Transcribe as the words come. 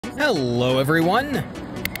Hello, everyone!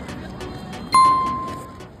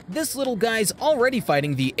 This little guy's already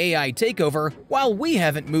fighting the AI takeover while we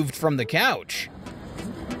haven't moved from the couch.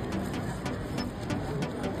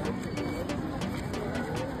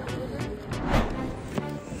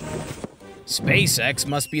 SpaceX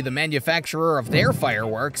must be the manufacturer of their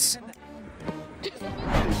fireworks.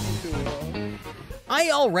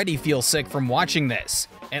 I already feel sick from watching this.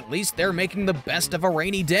 At least they're making the best of a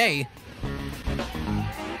rainy day.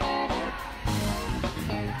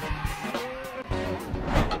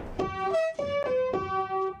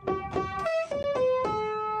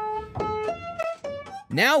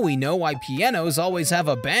 Now we know why pianos always have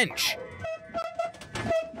a bench.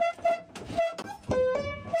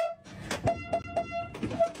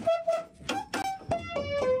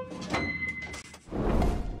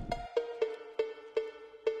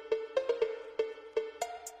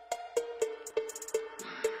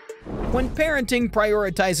 When parenting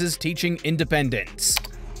prioritizes teaching independence.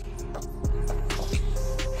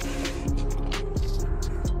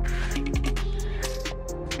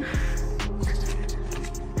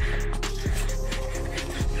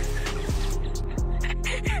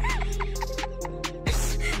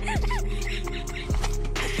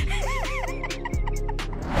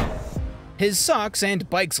 His socks and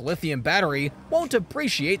bike's lithium battery won't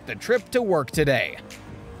appreciate the trip to work today.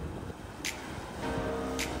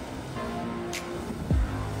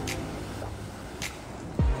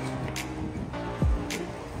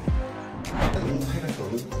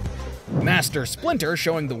 Master Splinter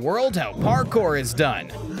showing the world how parkour is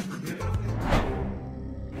done.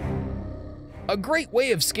 A great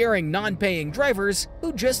way of scaring non-paying drivers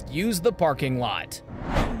who just use the parking lot.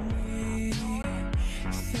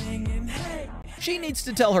 She needs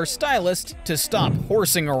to tell her stylist to stop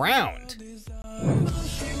horsing around.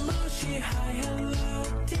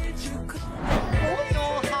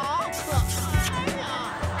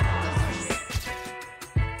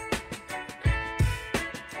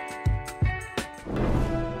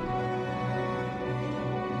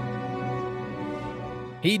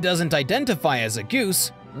 He doesn't identify as a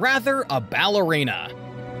goose, rather a ballerina.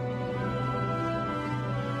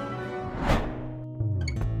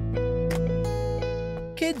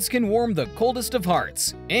 Kids can warm the coldest of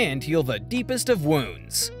hearts and heal the deepest of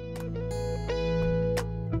wounds.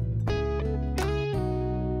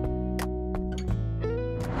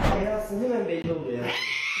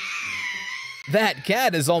 That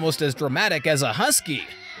cat is almost as dramatic as a husky.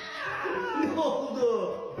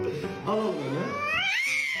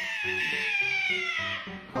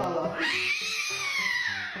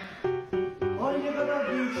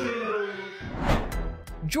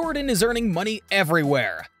 Jordan is earning money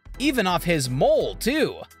everywhere, even off his mole,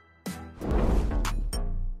 too.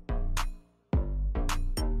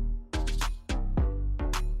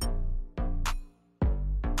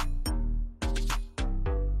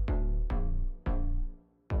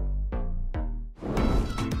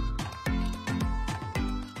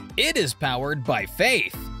 It is powered by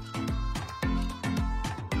faith.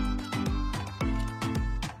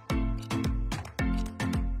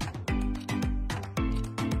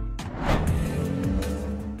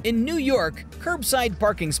 In New York, curbside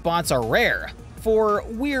parking spots are rare, for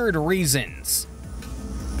weird reasons.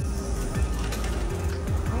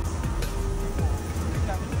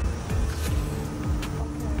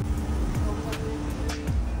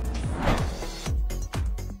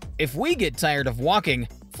 If we get tired of walking,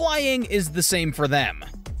 flying is the same for them.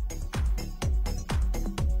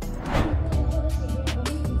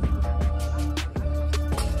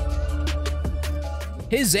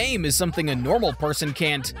 His aim is something a normal person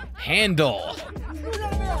can't handle.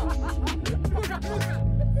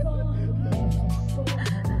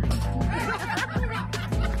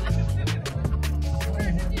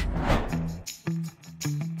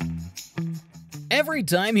 Every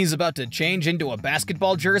time he's about to change into a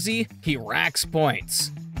basketball jersey, he racks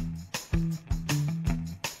points.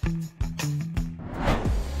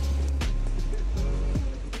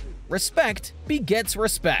 Respect begets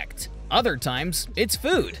respect. Other times, it's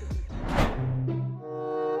food.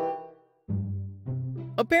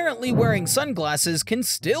 Apparently, wearing sunglasses can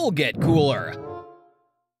still get cooler.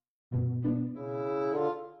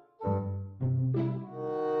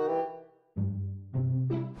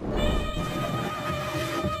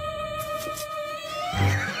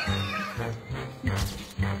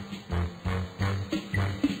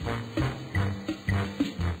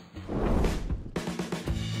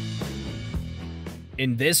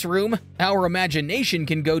 In this room, our imagination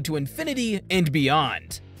can go to infinity and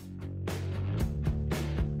beyond.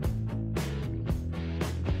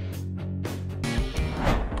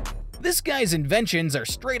 This guy's inventions are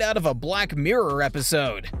straight out of a Black Mirror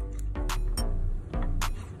episode.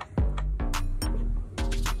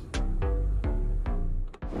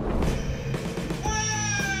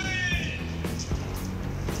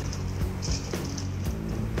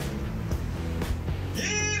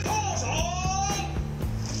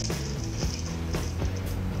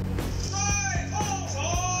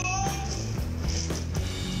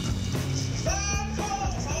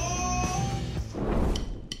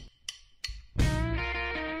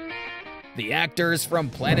 The actors from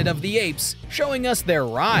Planet of the Apes showing us their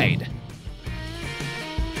ride.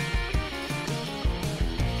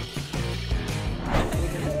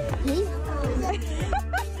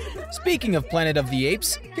 Speaking of Planet of the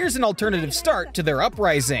Apes, here's an alternative start to their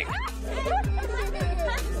uprising.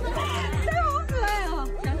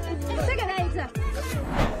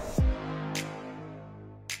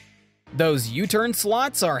 Those U-turn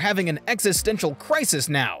slots are having an existential crisis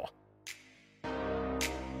now.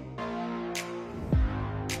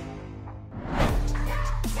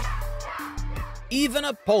 Even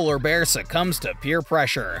a polar bear succumbs to peer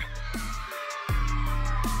pressure.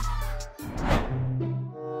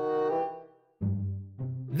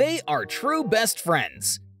 They are true best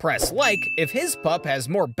friends. Press like if his pup has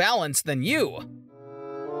more balance than you.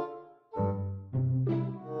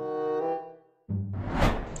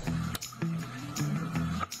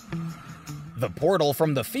 The portal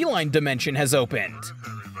from the feline dimension has opened.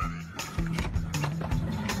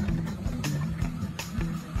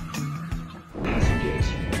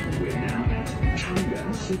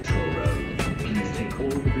 Please take all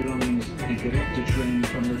the belongings and get off the train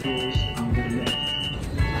from the doors on the left.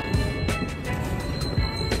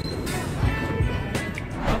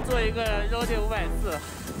 做一个肉铁540。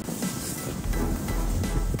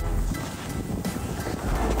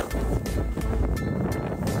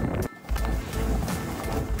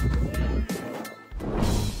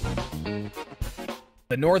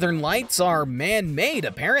The Northern Lights are man-made,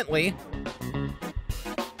 apparently.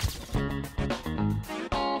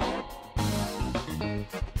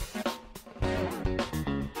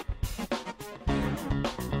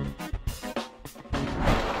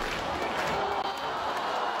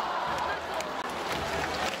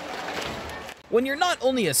 When you're not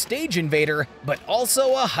only a stage invader, but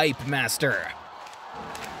also a hype master.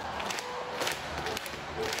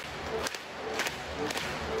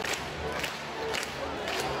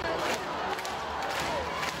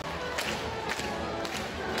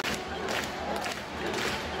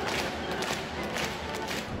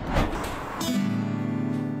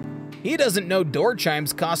 He doesn't know door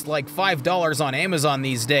chimes cost like $5 on Amazon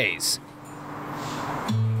these days.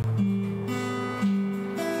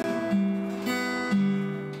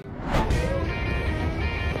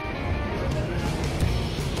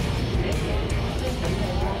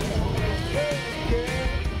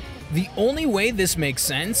 The only way this makes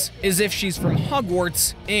sense is if she's from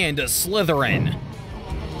Hogwarts and a Slytherin.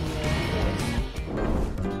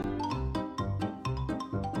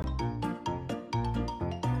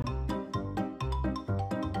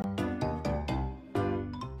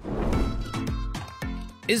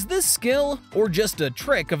 Is this skill or just a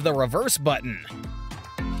trick of the reverse button?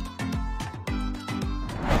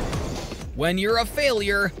 When you're a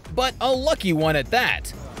failure, but a lucky one at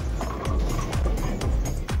that.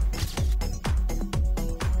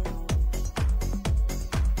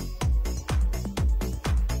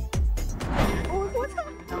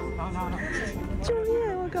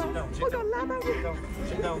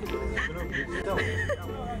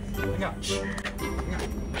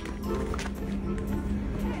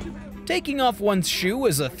 Taking off one's shoe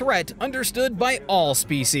is a threat understood by all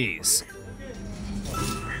species.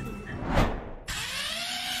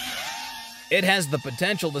 It has the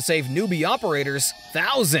potential to save newbie operators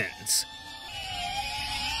thousands.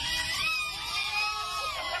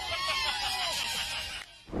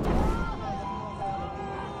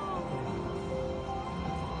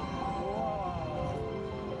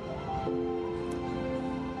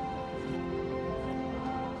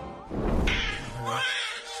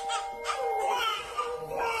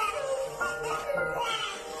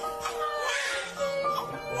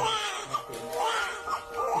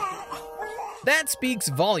 That speaks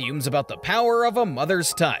volumes about the power of a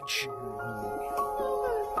mother's touch.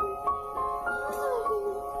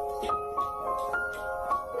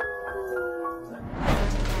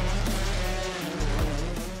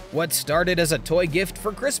 What started as a toy gift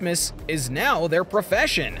for Christmas is now their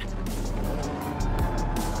profession.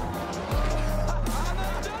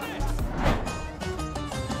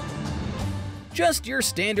 Just your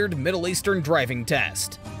standard Middle Eastern driving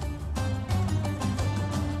test.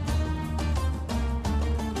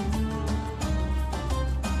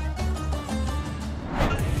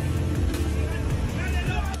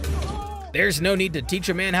 There's no need to teach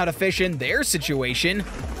a man how to fish in their situation.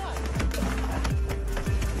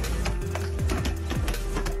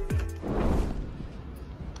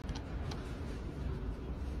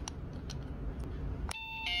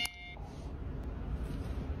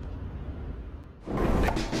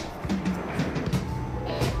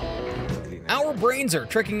 Our brains are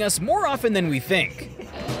tricking us more often than we think.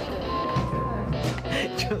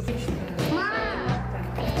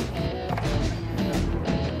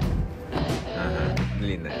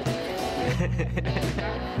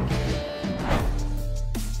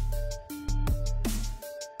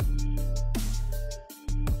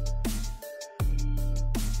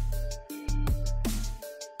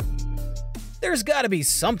 There's gotta be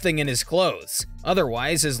something in his clothes.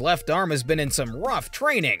 Otherwise, his left arm has been in some rough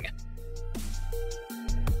training.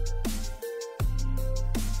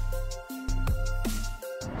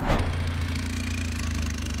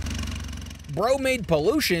 Bro made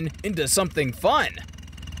pollution into something fun.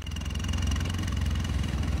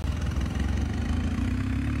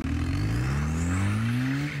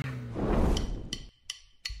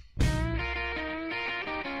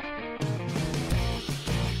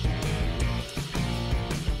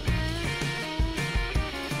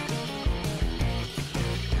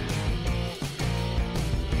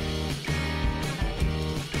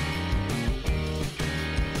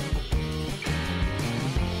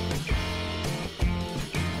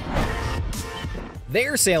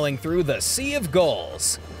 They're sailing through the Sea of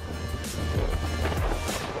Gulls.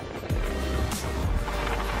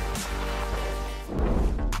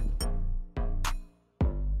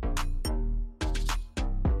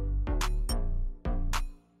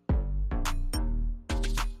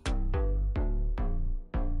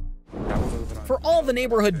 For all the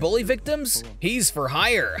neighborhood bully victims, he's for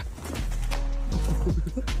hire.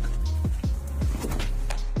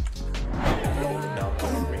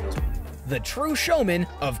 The true showman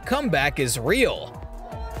of comeback is real.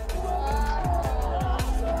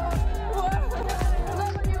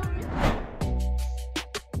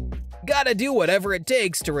 Gotta do whatever it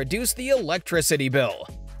takes to reduce the electricity bill.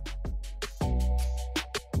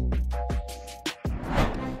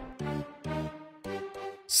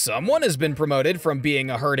 Someone has been promoted from being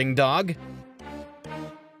a herding dog.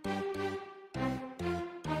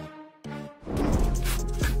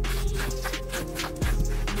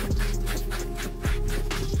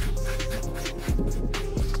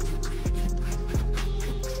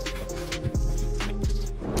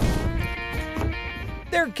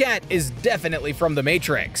 Their cat is definitely from the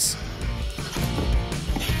Matrix.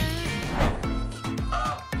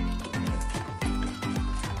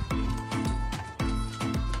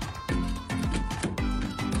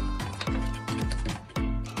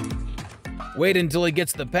 Wait until he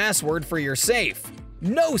gets the password for your safe.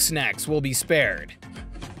 No snacks will be spared.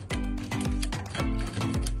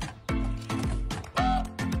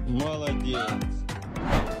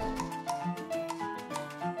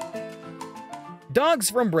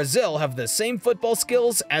 Dogs from Brazil have the same football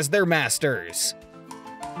skills as their masters.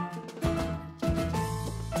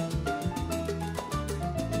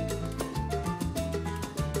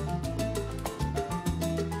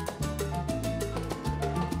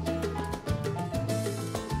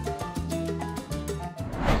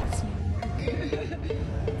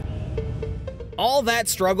 All that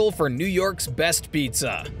struggle for New York's best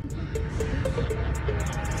pizza.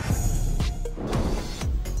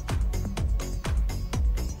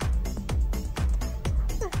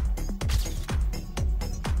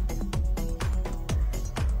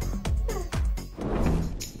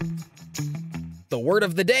 The word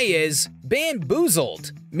of the day is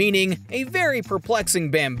bamboozled, meaning a very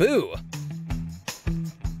perplexing bamboo.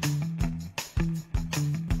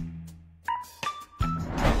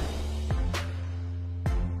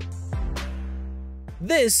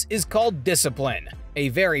 This is called discipline, a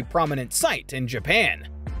very prominent sight in Japan.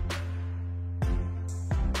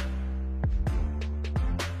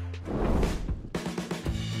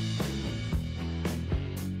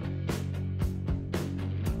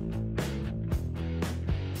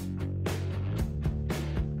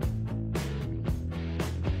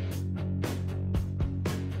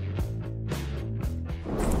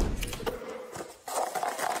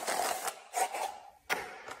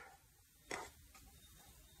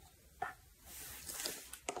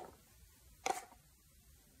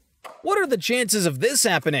 What are the chances of this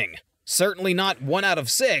happening? Certainly not 1 out of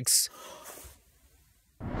 6.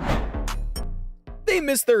 They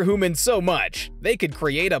miss their human so much, they could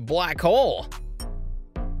create a black hole.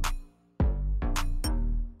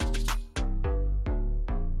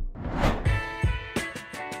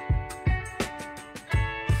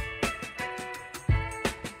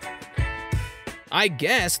 I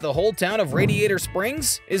guess the whole town of Radiator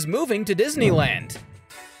Springs is moving to Disneyland.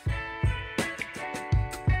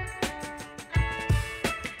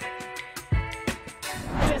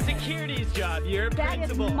 That's security's job. You're a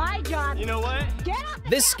principal. That is my job. You know what? Get up!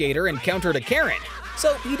 This skater encountered a Karen,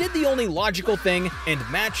 so he did the only logical thing and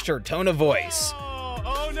matched her tone of voice.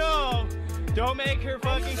 Oh no! Don't make her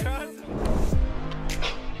fucking cross.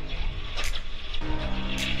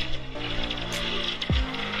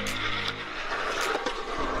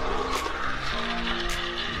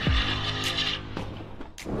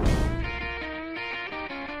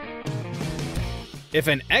 If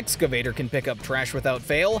an excavator can pick up trash without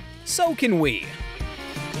fail, so can we.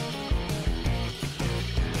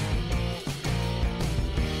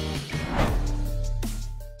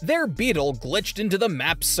 Their beetle glitched into the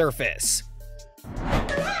map's surface.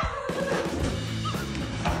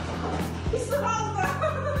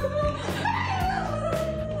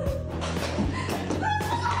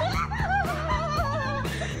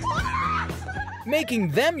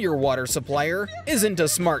 Making them your water supplier isn't a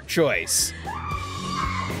smart choice.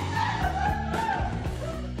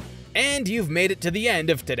 And you've made it to the end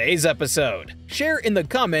of today's episode. Share in the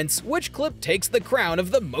comments which clip takes the crown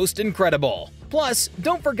of the most incredible. Plus,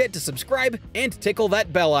 don't forget to subscribe and tickle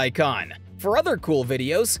that bell icon. For other cool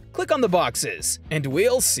videos, click on the boxes, and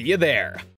we'll see you there.